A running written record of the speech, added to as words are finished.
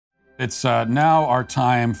It's now our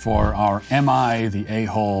time for our Am I the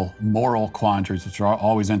A-hole moral quandaries, which are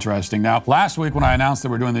always interesting. Now, last week when I announced that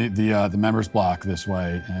we're doing the members block this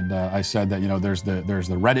way, and I said that there's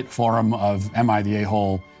the Reddit forum of Am I the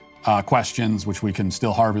A-hole questions, which we can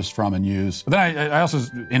still harvest from and use. But then I also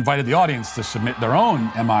invited the audience to submit their own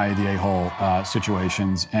Am I the A-hole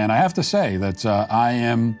situations, and I have to say that I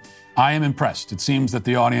am impressed. It seems that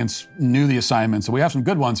the audience knew the assignment, so we have some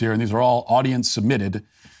good ones here, and these are all audience submitted.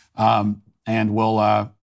 And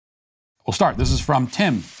we'll start. This is from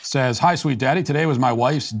Tim. It says, "Hi, sweet daddy. Today was my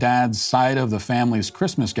wife's dad's side of the family's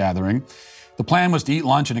Christmas gathering. The plan was to eat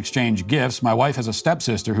lunch and exchange gifts. My wife has a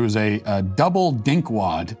stepsister who's a double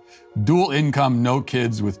dinkwad, dual income, no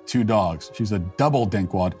kids with 2 dogs. She's a double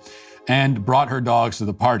dinkwad, and brought her dogs to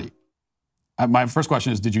the party. My first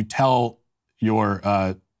question is, did you tell your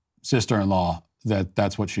sister-in-law that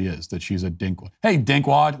that's what she is, that she's a dinkwad? Hey,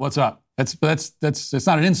 dinkwad, what's up? That's it's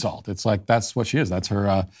not an insult. It's like that's what she is. That's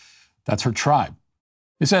her tribe."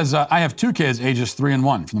 He says, "I have 2 kids, ages 3 and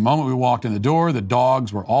 1. From the moment we walked in the door, the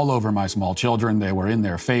dogs were all over my small children. They were in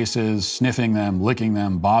their faces, sniffing them, licking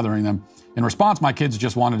them, bothering them. In response, my kids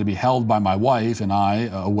just wanted to be held by my wife and I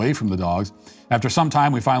away from the dogs. After some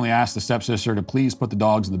time, we finally asked the stepsister to please put the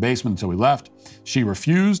dogs in the basement until we left. She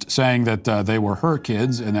refused, saying that they were her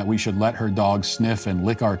kids and that we should let her dogs sniff and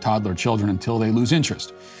lick our toddler children until they lose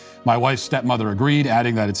interest. My wife's stepmother agreed,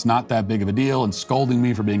 adding that it's not that big of a deal and scolding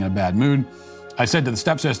me for being in a bad mood. I said to the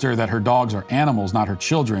stepsister that her dogs are animals, not her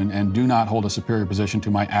children, and do not hold a superior position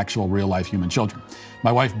to my actual real-life human children.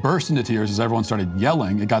 My wife burst into tears as everyone started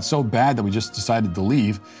yelling. It got so bad that we just decided to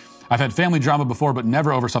leave. I've had family drama before, but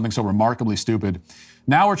never over something so remarkably stupid.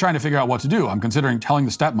 Now we're trying to figure out what to do. I'm considering telling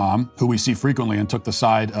the stepmom, who we see frequently and took the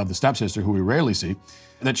side of the stepsister, who we rarely see,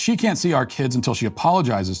 that she can't see our kids until she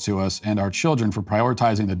apologizes to us and our children for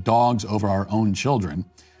prioritizing the dogs over our own children.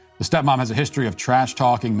 The stepmom has a history of trash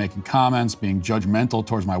talking, making comments, being judgmental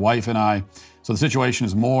towards my wife and I. So the situation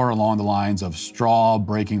is more along the lines of straw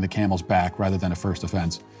breaking the camel's back rather than a first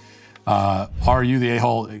offense. Are you the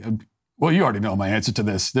a-hole?" Well, you already know my answer to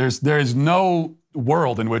this. There is no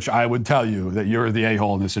world in which I would tell you that you're the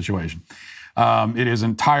a-hole in this situation. It is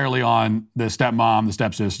entirely on the stepmom, the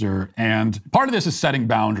stepsister, and part of this is setting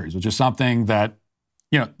boundaries, which is something that,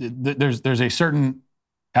 there's a certain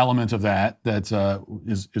element of that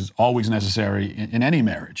is always necessary in any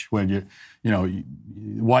marriage. When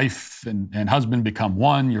wife and husband become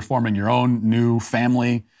one, you're forming your own new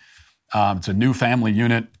family. It's a new family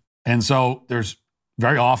unit, and so there's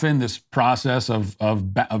very often this process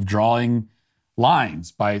of drawing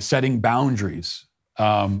lines by setting boundaries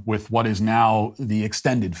with what is now the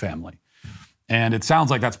extended family. And it sounds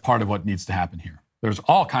like that's part of what needs to happen here. There's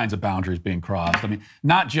all kinds of boundaries being crossed. I mean,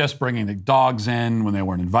 not just bringing the dogs in when they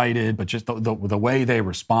weren't invited, but just the way they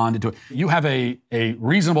responded to it. You have a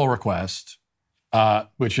reasonable request,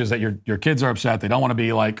 which is that your kids are upset. They don't want to be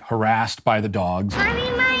harassed by the dogs. Mommy,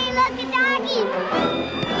 look at doggy.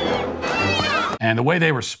 And the way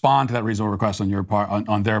they respond to that reasonable request on your part,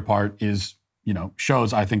 on their part, is,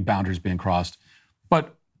 shows, I think, boundaries being crossed.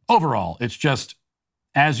 But overall, it's just,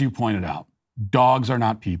 as you pointed out, dogs are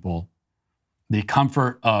not people. The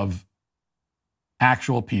comfort of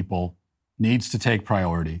actual people needs to take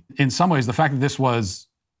priority. In some ways, the fact that this was,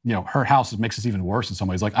 her house makes this even worse in some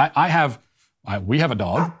ways. We have a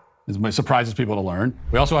dog. It surprises people to learn.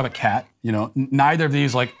 We also have a cat. Neither of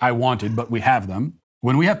these, I wanted, but we have them.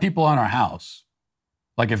 When we have people in our house,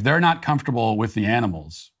 if they're not comfortable with the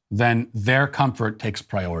animals, then their comfort takes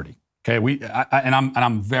priority. Okay,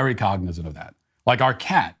 I'm very cognizant of that. Our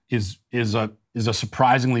cat is a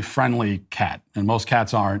surprisingly friendly cat, and most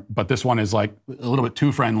cats aren't, but this one is a little bit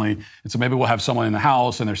too friendly. And so maybe we'll have someone in the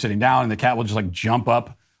house and they're sitting down, and the cat will just jump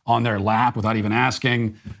up on their lap without even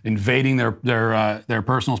asking, invading their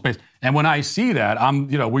personal space. And when I see that,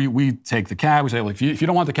 we take the cat. We say, if you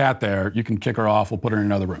don't want the cat there, you can kick her off. We'll put her in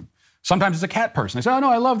another room. Sometimes it's a cat person. They say, "Oh no,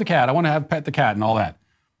 I love the cat. I want to pet the cat," and all that.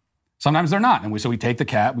 Sometimes they're not, and we take the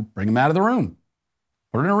cat, we bring him out of the room,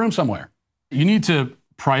 put it in a room somewhere. You need to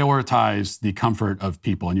prioritize the comfort of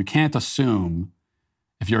people, and you can't assume,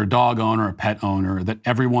 if you're a dog owner, a pet owner, that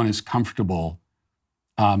everyone is comfortable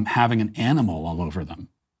having an animal all over them.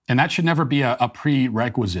 And that should never be a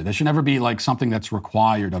prerequisite. That should never be something that's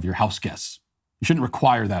required of your house guests. You shouldn't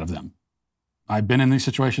require that of them. I've been in these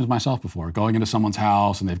situations myself before, going into someone's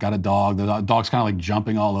house and they've got a dog. The dog's kind of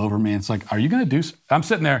jumping all over me. It's are you going to do? I'm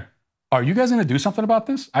sitting there. Are you guys going to do something about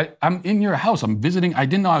this? I'm in your house. I'm visiting. I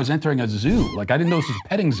didn't know I was entering a zoo. I didn't know this was a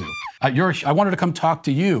petting zoo. I wanted to come talk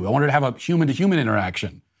to you. I wanted to have a human-to-human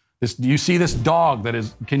interaction. Do you see this dog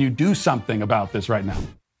can you do something about this right now?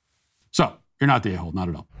 So, you're not the a-hole, not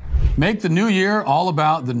at all. Make the new year all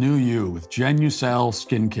about the new you with Genucel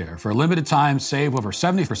Skincare. For a limited time, save over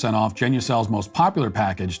 70% off Genucel's most popular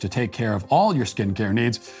package to take care of all your skincare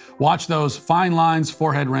needs. Watch those fine lines,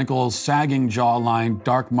 forehead wrinkles, sagging jawline,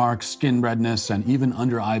 dark marks, skin redness, and even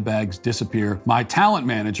under eye bags disappear. My talent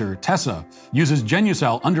manager, Tessa, uses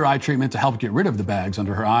Genucel under eye treatment to help get rid of the bags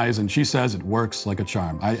under her eyes, and she says it works like a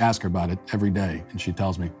charm. I ask her about it every day, and she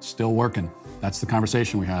tells me, still working. That's the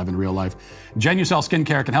conversation we have in real life. Genucel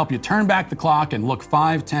Skincare can help you turn back the clock and look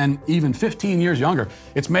 5, 10, even 15 years younger.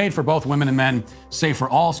 It's made for both women and men, safe for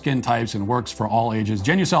all skin types, and works for all ages.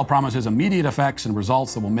 Genucel promises immediate effects and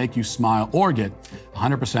results that will make you smile or get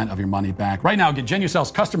 100% of your money back. Right now, get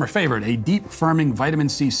Genucel's customer favorite, a deep firming vitamin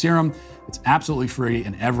C serum. It's absolutely free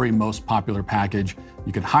in every most popular package.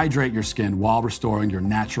 You can hydrate your skin while restoring your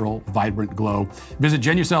natural, vibrant glow. Visit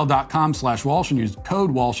Genucel.com/Walsh and use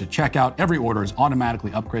code Walsh at checkout. Every order is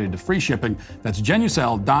automatically upgraded to free shipping. That's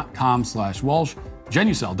Genucel.com/Walsh.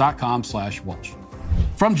 Genucel.com/Walsh.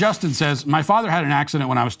 From Justin says, my father had an accident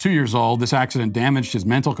when I was 2 years old. This accident damaged his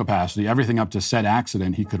mental capacity. Everything up to said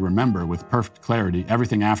accident he could remember with perfect clarity.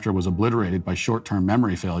 Everything after was obliterated by short-term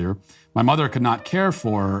memory failure. My mother could not care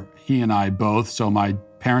for he and I both, so my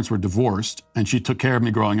parents were divorced, and she took care of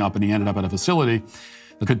me growing up, and he ended up at a facility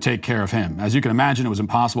that could take care of him. As you can imagine, it was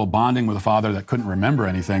impossible bonding with a father that couldn't remember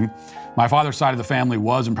anything. My father's side of the family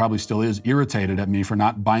was, and probably still is, irritated at me for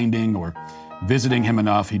not binding or visiting him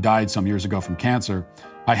enough. He died some years ago from cancer.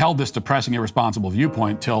 I held this depressing, irresponsible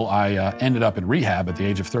viewpoint till I ended up in rehab at the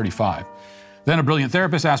age of 35. Then a brilliant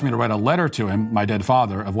therapist asked me to write a letter to him, my dead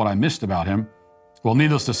father, of what I missed about him. Well,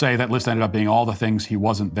 needless to say, that list ended up being all the things he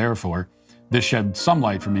wasn't there for. This shed some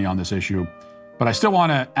light for me on this issue. But I still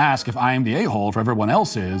want to ask if I am the a-hole for everyone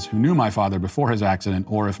else is who knew my father before his accident,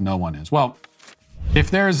 or if no one is. Well,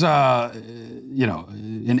 if there's an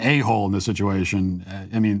a-hole in this situation,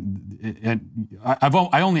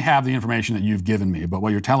 I only have the information that you've given me, but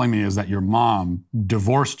what you're telling me is that your mom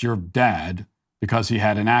divorced your dad because he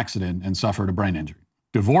had an accident and suffered a brain injury.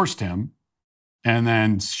 Divorced him and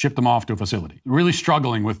then shipped him off to a facility. Really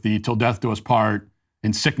struggling with the till death do us part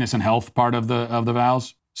in sickness and health part of the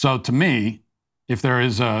vows. So to me, if there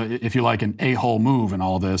is if you like, an a-hole move in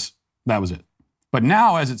all this, that was it. But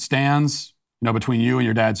now as it stands, between you and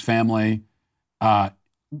your dad's family,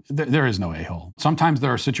 there is no a-hole. Sometimes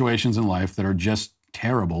there are situations in life that are just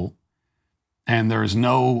terrible, and there is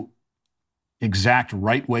no exact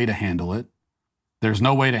right way to handle it. There's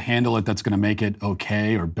no way to handle it that's going to make it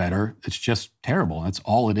okay or better. It's just terrible. That's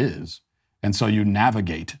all it is. And so you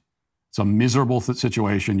navigate. It's a miserable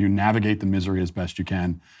situation. You navigate the misery as best you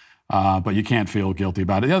can, but you can't feel guilty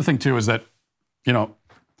about it. The other thing, too, is that,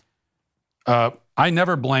 I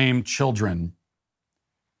never blame children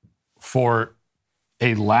for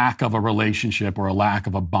a lack of a relationship or a lack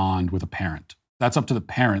of a bond with a parent. That's up to the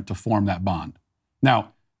parent to form that bond.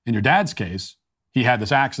 Now, in your dad's case, he had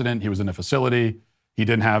this accident. He was in a facility. He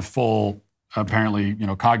didn't have full, apparently,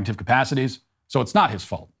 cognitive capacities. So it's not his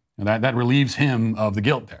fault. That relieves him of the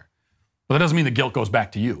guilt there. But that doesn't mean the guilt goes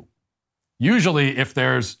back to you. Usually, if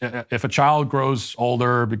a child grows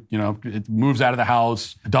older, it moves out of the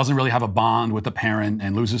house, doesn't really have a bond with the parent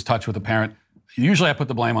and loses touch with the parent, usually I put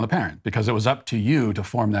the blame on the parent because it was up to you to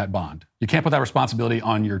form that bond. You can't put that responsibility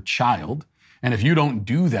on your child. And if you don't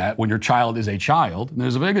do that when your child is a child,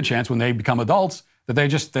 there's a very good chance when they become adults that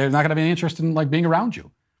they're not going to be interested in being around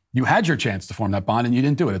you. You had your chance to form that bond and you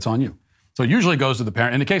didn't do it. It's on you. So it usually goes to the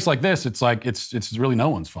parent. In a case like this, it's really no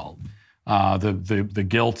one's fault. The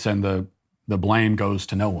guilt and the blame goes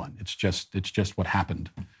to no one. It's just what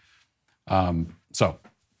happened. So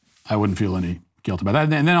I wouldn't feel any guilt about that.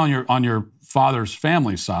 And then on your father's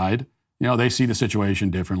family side, they see the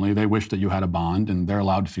situation differently. They wish that you had a bond, and they're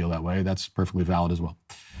allowed to feel that way. That's perfectly valid as well.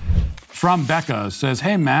 From Becca says,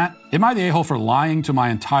 hey, Matt, am I the a-hole for lying to my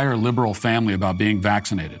entire liberal family about being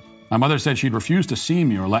vaccinated? My mother said she'd refuse to see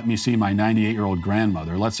me or let me see my 98-year-old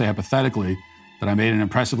grandmother. Let's say hypothetically that I made an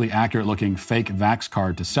impressively accurate-looking fake vax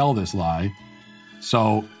card to sell this lie.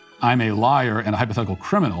 So I'm a liar and a hypothetical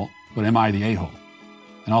criminal, but am I the a-hole?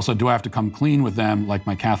 And also, do I have to come clean with them like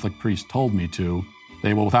my Catholic priest told me to?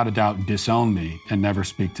 They will without a doubt disown me and never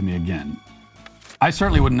speak to me again. I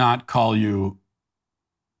certainly would not call you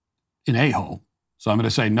an a-hole. So I'm going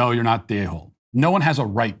to say, no, you're not the a-hole. No one has a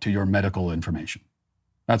right to your medical information.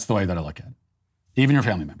 That's the way that I look at it. Even your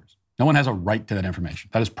family members. No one has a right to that information.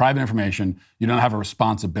 That is private information. You don't have a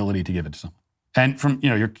responsibility to give it to someone. And from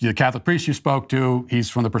your Catholic priest you spoke to, he's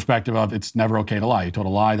from the perspective of it's never okay to lie. You told a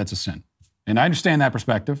lie, that's a sin. And I understand that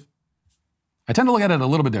perspective. I tend to look at it a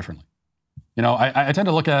little bit differently. You know, I tend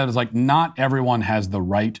to look at it as like not everyone has the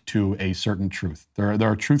right to a certain truth. There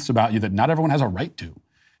are truths about you that not everyone has a right to.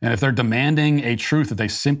 And if they're demanding a truth that they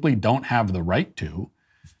simply don't have the right to,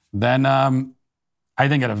 then I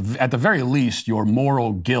think at the very least, your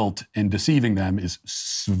moral guilt in deceiving them is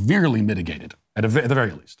severely mitigated, at the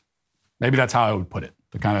very least. Maybe that's how I would put it,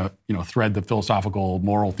 to kind of, you know, thread the philosophical,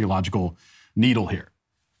 moral, theological needle here.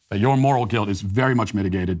 That your moral guilt is very much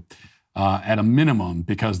mitigated at a minimum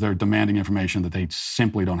because they're demanding information that they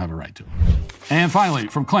simply don't have a right to. And finally,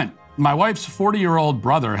 from Clint, my wife's 40-year-old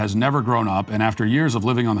brother has never grown up, and after years of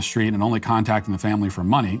living on the street and only contacting the family for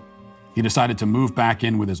money, he decided to move back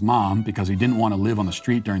in with his mom because he didn't want to live on the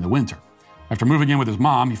street during the winter. After moving in with his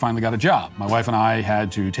mom, he finally got a job. My wife and I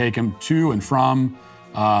had to take him to and from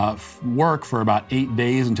work for about 8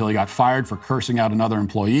 days until he got fired for cursing out another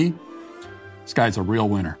employee. This guy's a real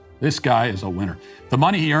winner. This guy is a winner. The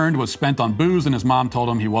money he earned was spent on booze, and his mom told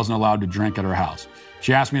him he wasn't allowed to drink at her house.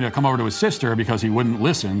 She asked me to come over to his sister because he wouldn't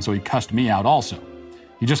listen, so he cussed me out also.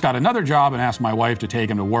 He just got another job and asked my wife to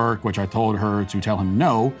take him to work, which I told her to tell him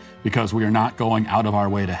no, because we are not going out of our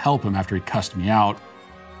way to help him after he cussed me out.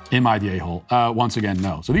 Am I the a-hole? Once again,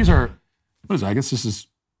 no. So these are, I guess this is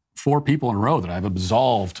 4 people in a row that I've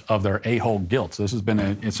absolved of their a-hole guilt. So this has been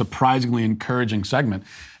a surprisingly encouraging segment.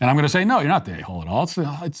 And I'm going to say, no, you're not the a-hole at all. It's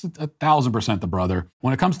 1,000% the brother.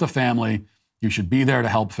 When it comes to family, you should be there to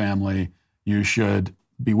help family. You should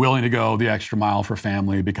be willing to go the extra mile for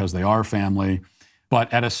family because they are family.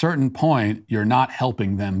 But at a certain point, you're not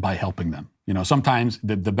helping them by helping them. You know, sometimes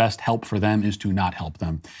the best help for them is to not help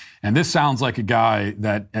them. And this sounds like a guy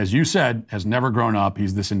that, as you said, has never grown up.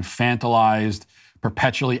 He's this infantilized,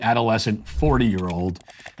 perpetually adolescent 40-year-old.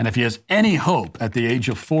 And if he has any hope at the age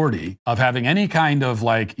of 40 of having any kind of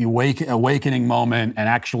like awakening moment and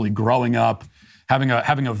actually growing up,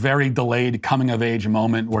 having a very delayed coming of age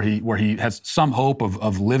moment where he has some hope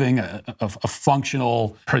of living a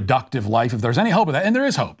functional, productive life, if there's any hope of that, and there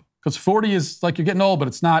is hope, because 40 is like you're getting old, but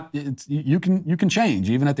it's not. You can change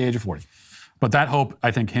even at the age of 40. But that hope,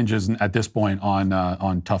 I think, hinges at this point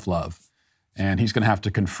on tough love. And he's going to have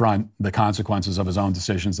to confront the consequences of his own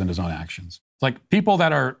decisions and his own actions. Like people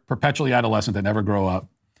that are perpetually adolescent that never grow up,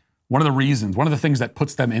 one of the things that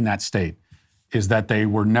puts them in that state is that they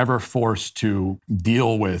were never forced to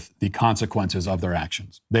deal with the consequences of their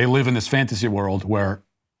actions. They live in this fantasy world where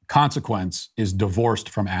consequence is divorced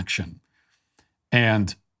from action.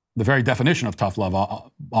 And the very definition of tough love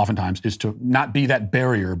oftentimes is to not be that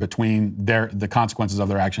barrier between the consequences of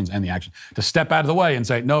their actions and the action. To step out of the way and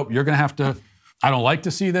say, nope, you're going to have to, I don't like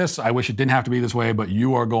to see this. I wish it didn't have to be this way, but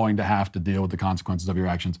you are going to have to deal with the consequences of your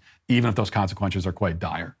actions, even if those consequences are quite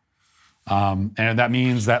dire. And that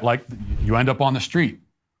means that like you end up on the street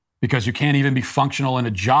because you can't even be functional in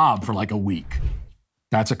a job for like a week.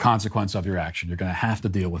 That's a consequence of your action. You're going to have to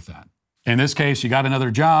deal with that. In this case, you got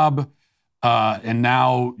another job. And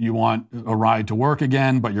now you want a ride to work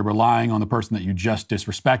again, but you're relying on the person that you just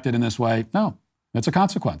disrespected in this way. No, that's a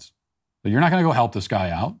consequence. So you're not going to go help this guy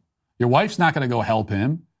out. Your wife's not going to go help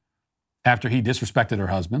him after he disrespected her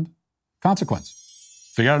husband.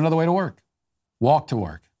 Consequence. Figure out another way to work. Walk to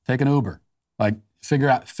work. Take an Uber. Like, figure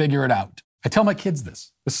it out. I tell my kids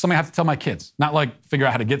this. This is something I have to tell my kids. Not like figure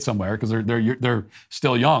out how to get somewhere because they're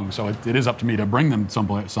still young. So it is up to me to bring them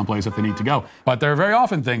someplace if they need to go. But there are very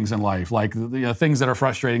often things in life, like things that are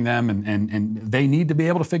frustrating them and they need to be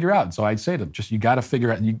able to figure out. And so I'd say to them, just you got to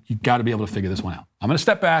figure out, you got to be able to figure this one out. I'm going to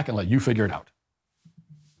step back and let you figure it out.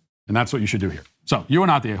 And that's what you should do here. So you are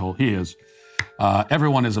not the a-hole. He is.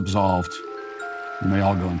 Everyone is absolved. You may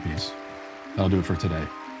all go in peace. That'll do it for today.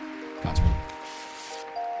 Godspeed.